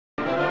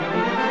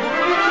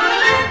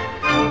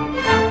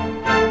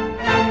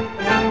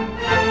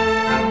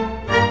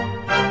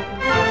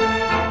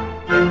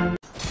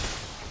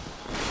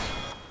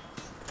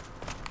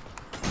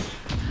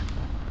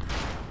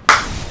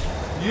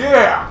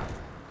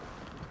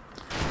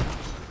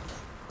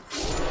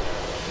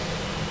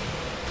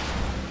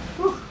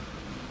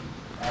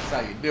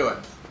Do it.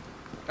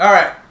 All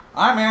right.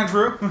 I'm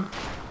Andrew.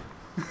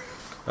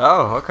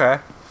 Oh, okay.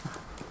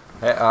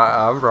 Hey,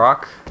 I'm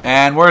Brock.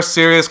 And we're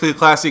Seriously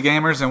Classy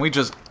Gamers, and we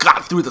just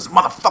got through this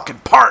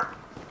motherfucking part.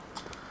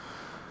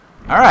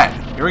 All right.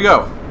 Here we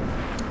go.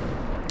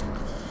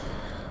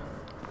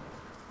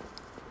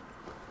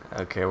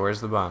 Okay,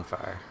 where's the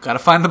bonfire? Gotta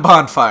find the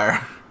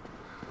bonfire.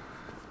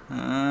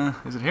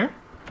 Is it here?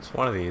 It's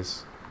one of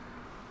these.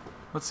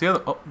 What's the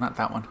other? Oh, not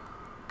that one.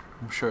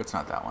 I'm sure it's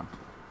not that one.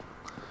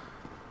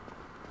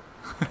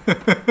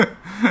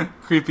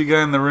 Creepy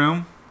guy in the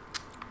room.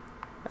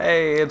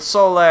 Hey, it's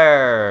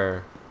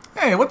Solar!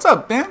 Hey, what's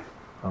up, Ben?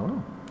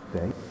 Oh,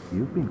 say,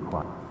 you've been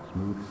quite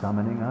smooth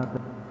summoning up.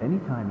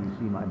 Anytime you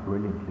see my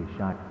brilliantly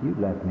shot, you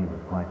left me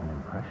with quite an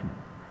impression.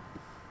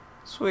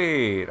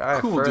 Sweet, I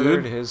Cool,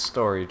 furthered dude. his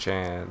story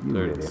chant You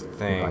or really, if I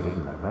thing.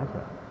 didn't know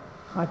better,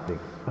 I think,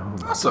 oh,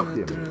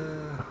 Awesome.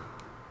 dear,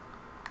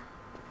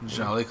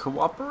 Jolly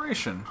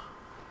cooperation.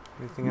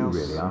 Anything you else?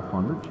 really are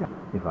fond of chat.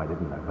 If I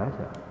didn't know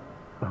better,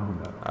 oh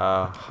no.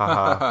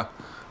 Haha.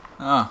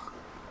 Oh.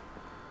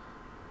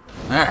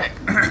 Alright.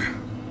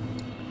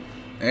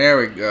 There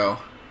we go.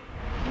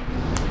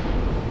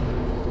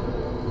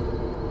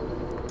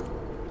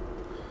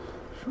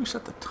 Should we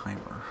set the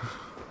timer?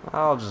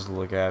 I'll just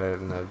look at it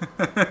and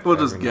We'll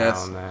just every now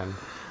guess. and then.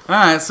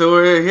 Alright,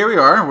 so here we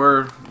are.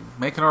 We're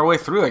making our way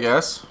through, I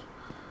guess.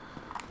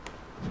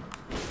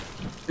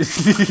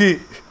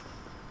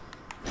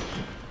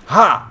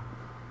 Ha!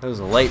 That was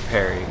a late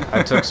parry.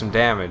 I took some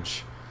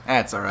damage.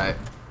 That's alright.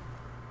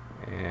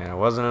 And it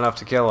wasn't enough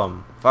to kill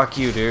him. Fuck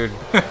you, dude.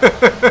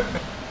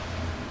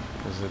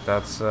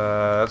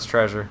 That's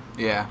treasure.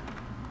 Yeah.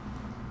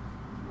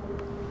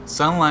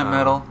 Sunlight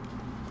metal.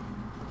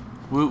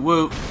 Woot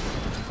woot.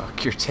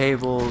 Fuck your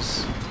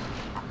tables.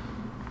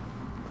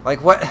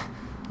 Like what?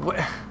 What?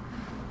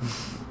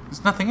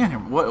 There's nothing in here.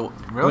 What?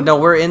 Really? Well, no,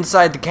 we're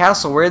inside the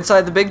castle. We're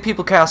inside the big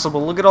people castle. But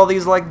look at all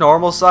these like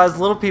normal-sized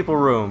little people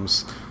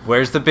rooms.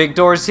 Where's the big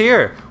doors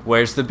here?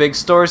 Where's the big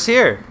stores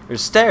here?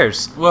 There's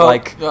stairs. Well,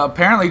 like,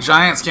 apparently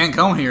giants can't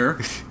come here.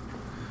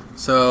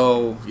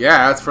 So,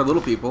 yeah, it's for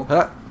little people.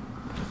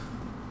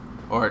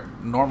 Or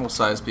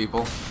normal-sized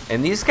people.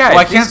 and these guys. Well,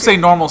 I can't say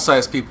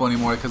normal-sized people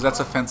anymore because that's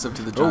offensive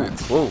to the Whoa,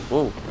 giants. whoa,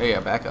 whoa! Hey, yeah,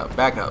 back up,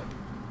 back up.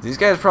 These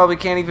guys probably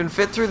can't even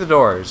fit through the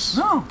doors.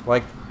 No,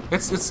 Like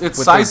it's With their-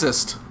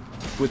 sizest.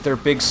 with their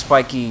big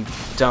spiky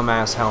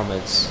dumbass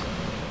helmets.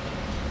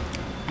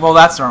 Well,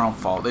 that's their own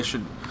fault. They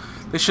should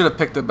have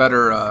picked a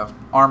better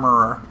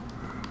armorer.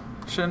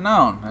 Should have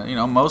known. You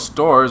know, most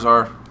doors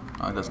are.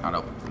 Oh, it does not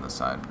open from this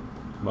side.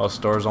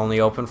 Most doors only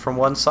open from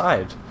one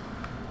side.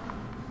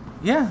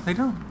 Yeah, they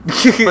don't.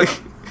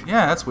 But,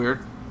 yeah, that's weird.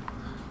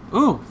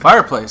 Ooh,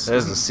 fireplace. That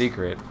is the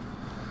secret.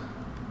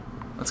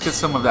 Let's get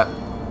some of that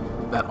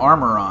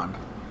armor on.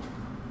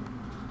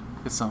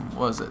 Get some.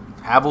 What is it?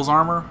 Havel's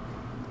armor.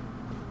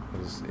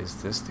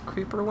 Is this the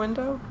creeper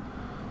window?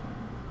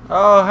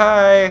 Oh,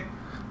 hi.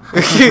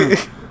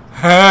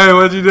 Hey,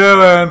 what you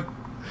doing?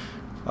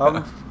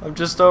 I'm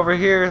just over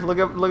here. Look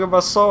at my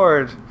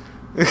sword.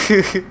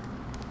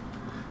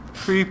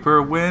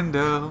 Creeper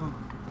window.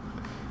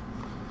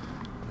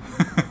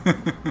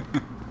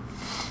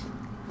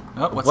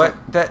 Oh, what's What?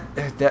 that?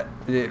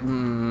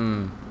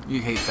 You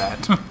hate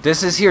that.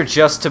 This is here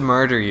just to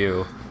murder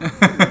you.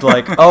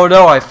 Like, oh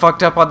no, I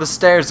fucked up on the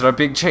stairs and I'm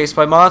being chased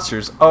by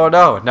monsters. Oh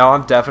no, now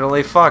I'm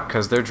definitely fucked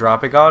because they're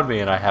dropping on me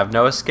and I have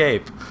no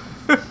escape.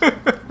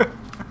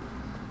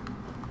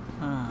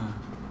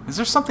 Is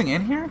there something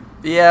in here?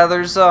 Yeah,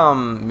 there's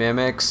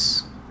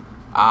mimics.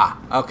 Ah,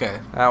 okay.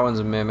 That one's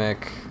a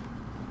mimic.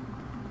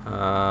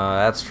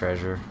 That's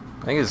treasure.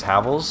 I think it's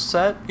Havel's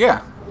set.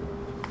 Yeah.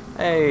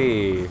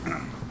 Hey.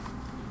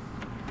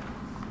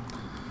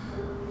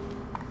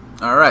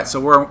 All right. So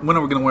when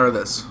are we gonna wear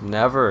this?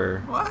 Never.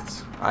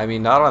 What? I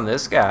mean, not on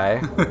this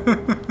guy.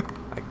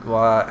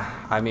 Well,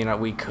 I mean,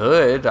 we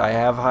could. I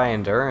have high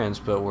endurance,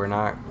 but we're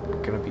not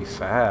gonna be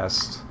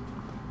fast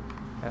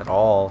at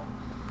all.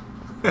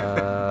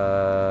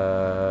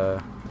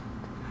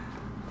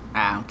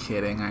 I'm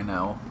kidding. I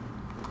know.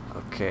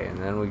 Okay, and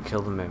then we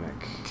kill the mimic.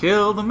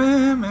 Kill the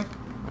mimic.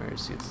 Where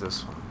is he? It's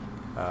this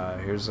one.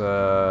 Here's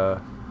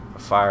a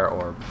fire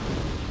orb.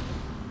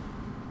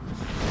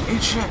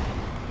 Eat shit.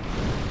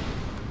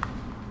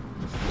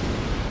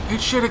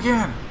 Eat shit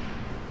again.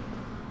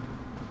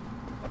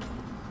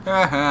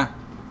 Ha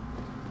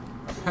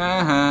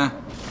ha.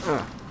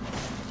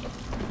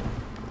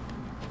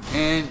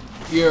 And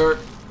you're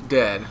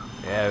dead.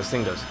 Yeah, this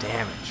thing does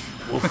damage.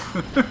 Oof.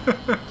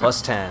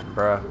 Plus 10,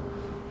 bruh.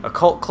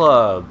 Occult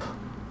club.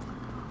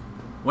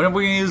 When are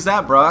we gonna use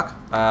that, Brock?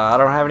 I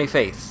don't have any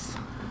faith.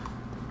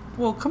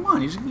 Well, come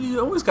on. You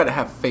always gotta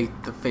have faith.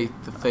 The faith.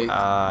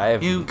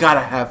 You gotta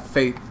have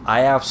faith,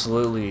 I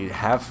absolutely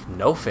have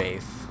no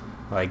faith.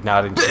 Like,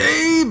 not in...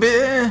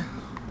 baby.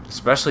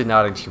 Especially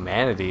not in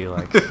humanity.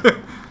 Like,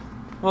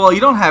 Well,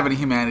 you don't have any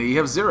humanity. You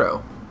have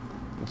zero.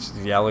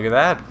 yeah, look at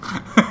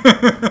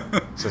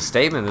that. It's a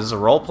statement. This is a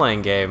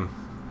role-playing game.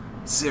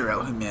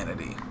 Zero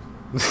humanity.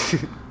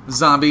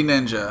 Zombie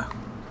ninja.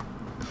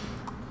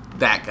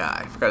 That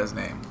guy. I forgot his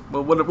name.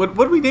 What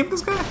do we name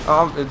this guy?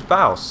 It's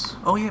Baus.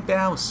 Oh yeah,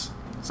 Baus.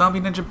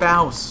 Zombie Ninja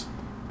Baus.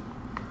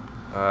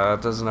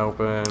 It doesn't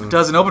open. It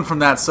doesn't open from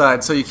that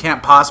side, so you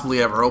can't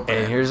possibly ever open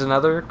And it. here's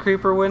another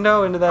creeper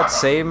window into that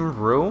same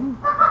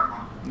room.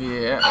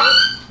 Yeah.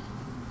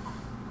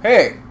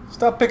 Hey,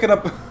 stop picking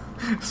up.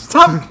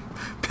 Stop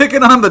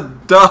picking on the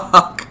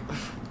dog.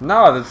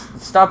 No,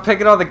 stop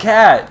picking on the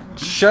cat.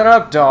 Shut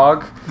up,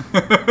 dog.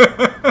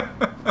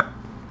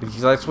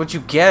 That's what you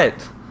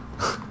get.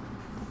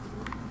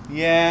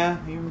 Yeah,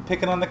 you've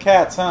picking on the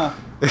cats, huh?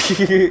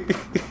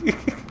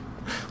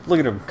 Look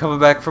at him coming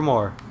back for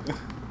more.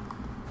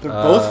 They're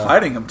both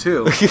fighting him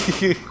too.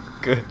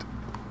 Good.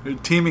 They're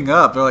teaming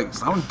up. They're like,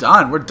 I'm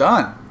done. We're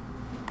done.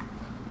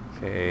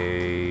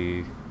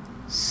 Okay.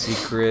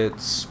 Secret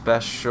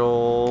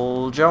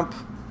special jump.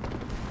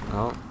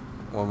 Oh,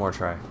 one more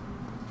try.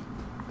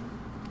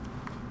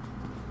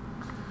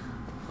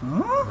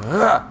 Huh?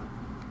 Ah!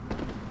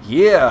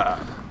 Yeah.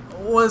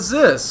 What's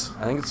this?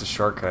 I think it's a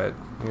shortcut.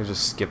 I think I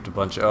just skipped a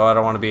bunch. Oh, I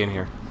don't want to be in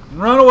here.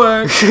 Run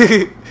away.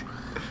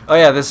 Oh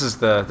yeah, this is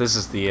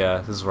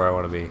where I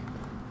want to be.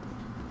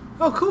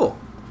 Oh, cool.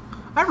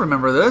 I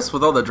remember this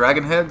with all the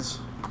dragon heads.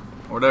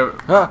 Or whatever.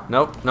 Ah,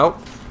 nope.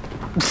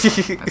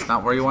 That's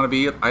not where you want to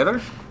be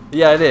either?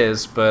 Yeah, it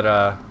is, but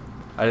I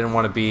didn't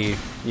want to be,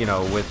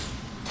 with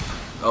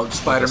Oh, like a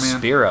Spider-Man.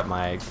 spear up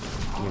my,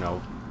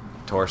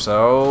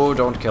 torso.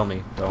 Don't kill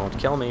me. Don't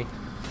kill me.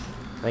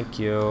 Thank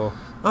you.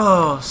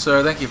 Oh,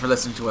 sir, thank you for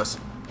listening to us.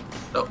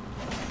 Oh.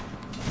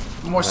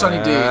 More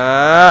Sunny D.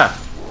 Ah.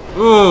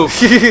 Ooh.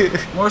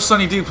 Look More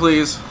Sunny D,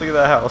 please. at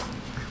that health.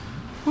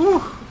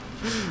 Whew.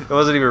 It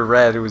wasn't even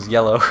red, it was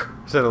yellow.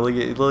 Just had a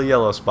little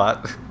yellow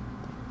spot.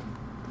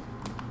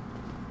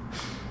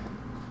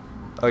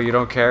 Oh, you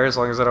don't care as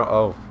long as I don't...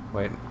 Oh,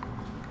 wait.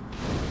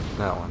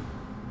 That one.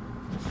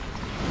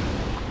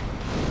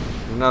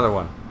 Another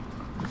one.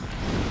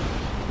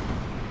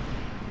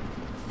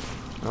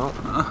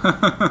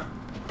 Oh.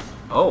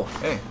 Oh,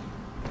 hey.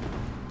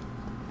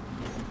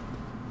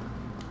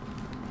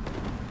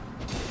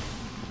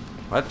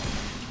 What?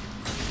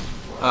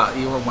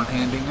 You were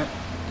one-handing it?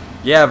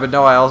 Yeah, but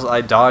no,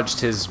 I dodged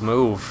his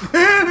move.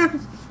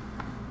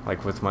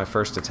 Like with my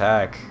first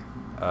attack.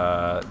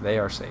 They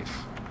are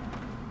safe.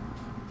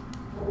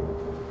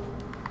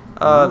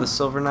 The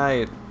Silver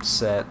Knight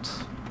set.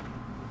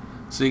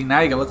 So now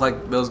you can look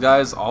like those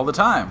guys all the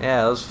time.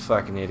 Yeah, those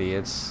fucking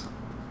idiots.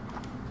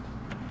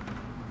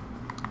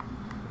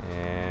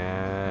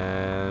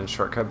 And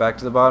shortcut back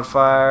to the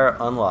bonfire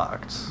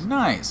unlocked.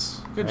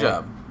 Nice. Good Right.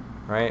 job.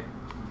 Right?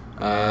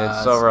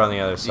 It's over on the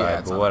other side,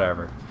 it's but on-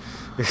 whatever.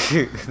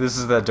 This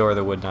is that door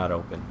that would not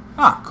open.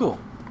 Ah, cool.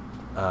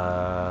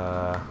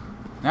 Well,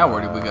 Now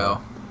where do we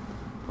go?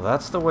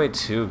 that's the way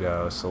to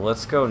go, so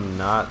let's go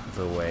not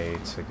the way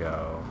to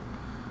go.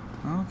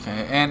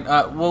 Okay, and,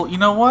 well, you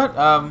know what?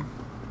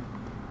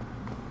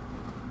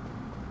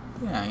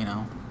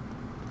 Yeah,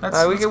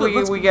 That's,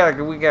 we got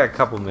a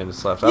couple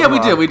minutes left. Yeah,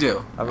 we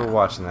do. I've been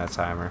watching that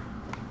timer.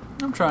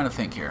 I'm trying to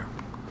think here.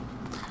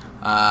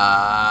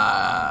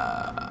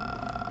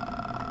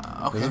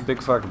 Okay. There's a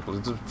big fucking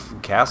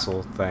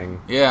castle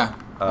thing. Yeah.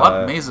 A lot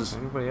of mazes.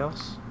 Anybody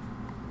else?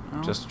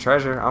 No. Just a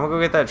treasure. I'm gonna go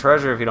get that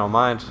treasure if you don't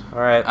mind. All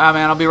right. Ah,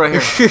 man, I'll be right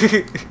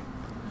here.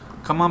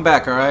 Come on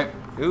back, all right?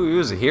 Ooh, he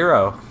was a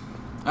hero.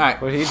 All right.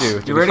 What'd he do?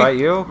 Did You he ready? fight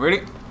you?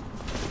 Ready?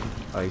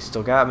 Oh, he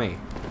still got me.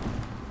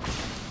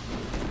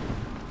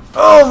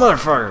 Oh,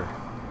 motherfucker!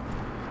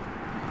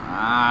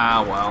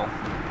 Ah, well.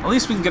 At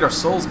least we can get our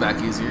souls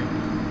back easier.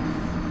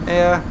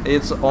 Yeah,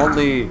 it's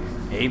only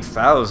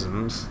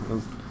 8,000.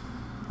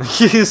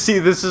 You see,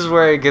 this is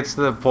where it gets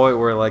to the point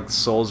where, like,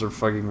 souls are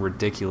fucking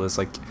ridiculous.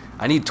 Like,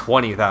 I need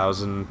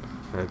 20,000,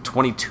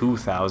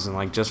 22,000,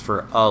 like, just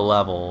for a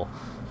level.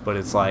 But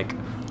it's like,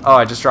 oh,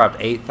 I just dropped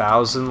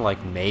 8,000,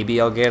 like,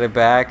 maybe I'll get it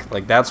back.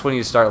 Like, that's when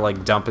you start,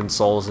 like, dumping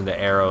souls into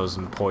arrows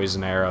and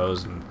poison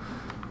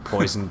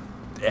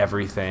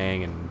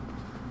everything and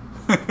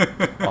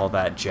all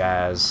that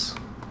jazz.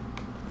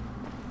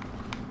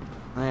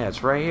 Oh, yeah,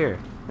 it's right here.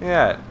 Look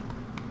at that.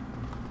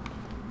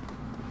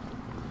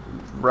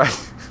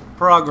 Right.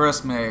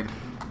 Progress made.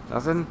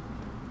 Nothing?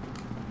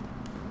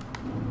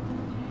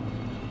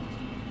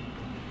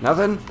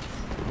 Nothing?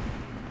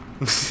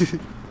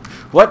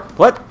 What?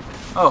 What?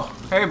 Oh,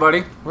 hey,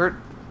 buddy. Where?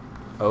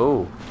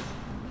 Oh.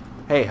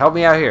 Hey, help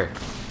me out here.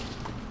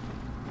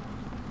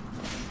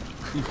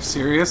 You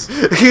serious?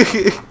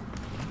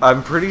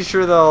 I'm pretty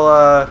sure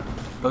they'll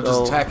They'll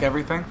just attack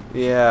everything?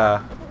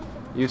 Yeah.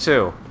 You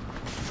too.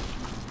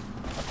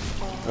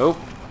 Oh.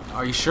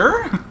 Are you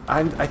sure?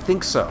 I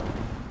think so.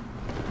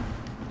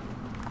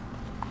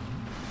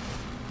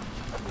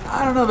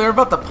 I don't know. They're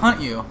about to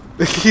punt you.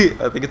 I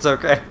think it's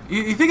okay.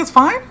 You think it's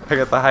fine? I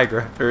got the high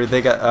ground. Or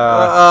they got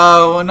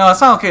Well, no, it's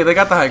not okay. They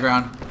got the high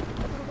ground.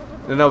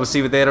 no, but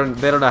see, but they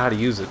don't know how to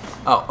use it.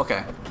 Oh,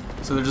 okay.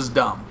 So they're just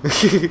dumb.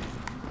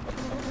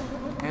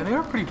 Yeah, they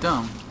are pretty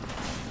dumb.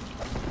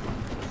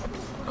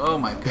 Oh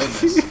my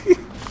goodness.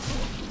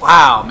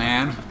 Wow,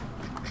 man.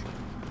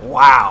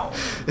 Wow.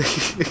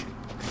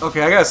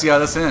 Okay, I gotta see how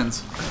this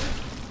ends.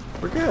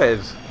 We're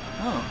good.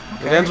 Oh,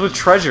 okay. It ends with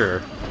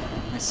treasure.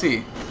 I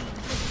see.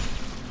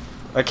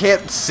 I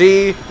can't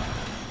see.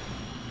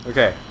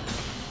 Okay.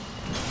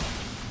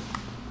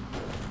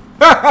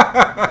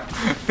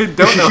 They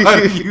don't know how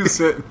to use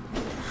it.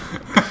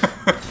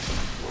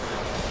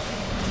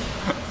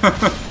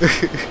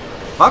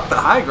 Fuck the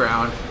high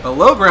ground. The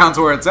low ground's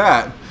where it's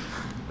at.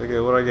 Okay,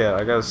 what do I get?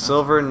 I got a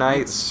Silver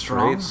Knight That's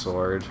strong. straight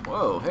sword.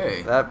 Whoa,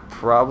 hey. That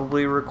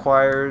probably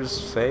requires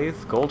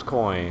faith. Gold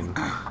coin.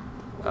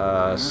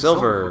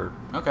 Silver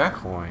Okay.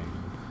 coin.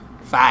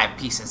 5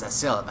 pieces of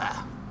silver.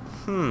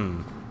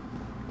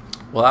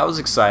 Well, that was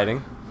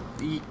exciting.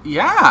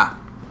 Yeah.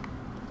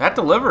 That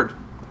delivered.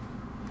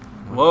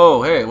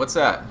 Whoa, hey, what's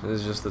that?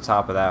 This is just the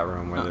top of that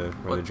room where the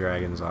what?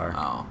 dragons are.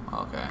 Oh,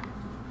 okay.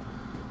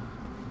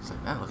 It's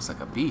like, that looks like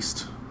a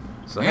beast.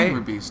 So Angry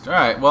hey, beast.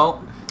 Alright,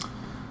 well,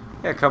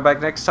 yeah, come back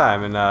next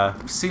time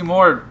and see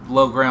more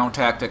low ground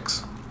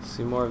tactics.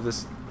 see more of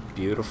this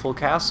beautiful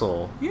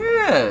castle.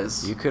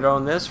 Yes. You could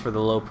own this for the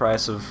low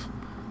price of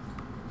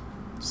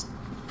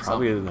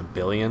probably in the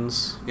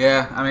billions.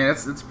 Yeah, I mean,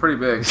 it's pretty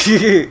big.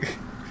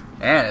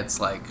 And it's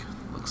like,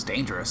 looks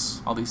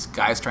dangerous. All these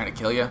guys trying to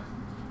kill you.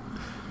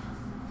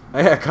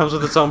 Yeah, it comes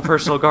with its own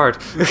personal guard.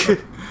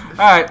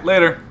 Alright,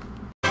 later.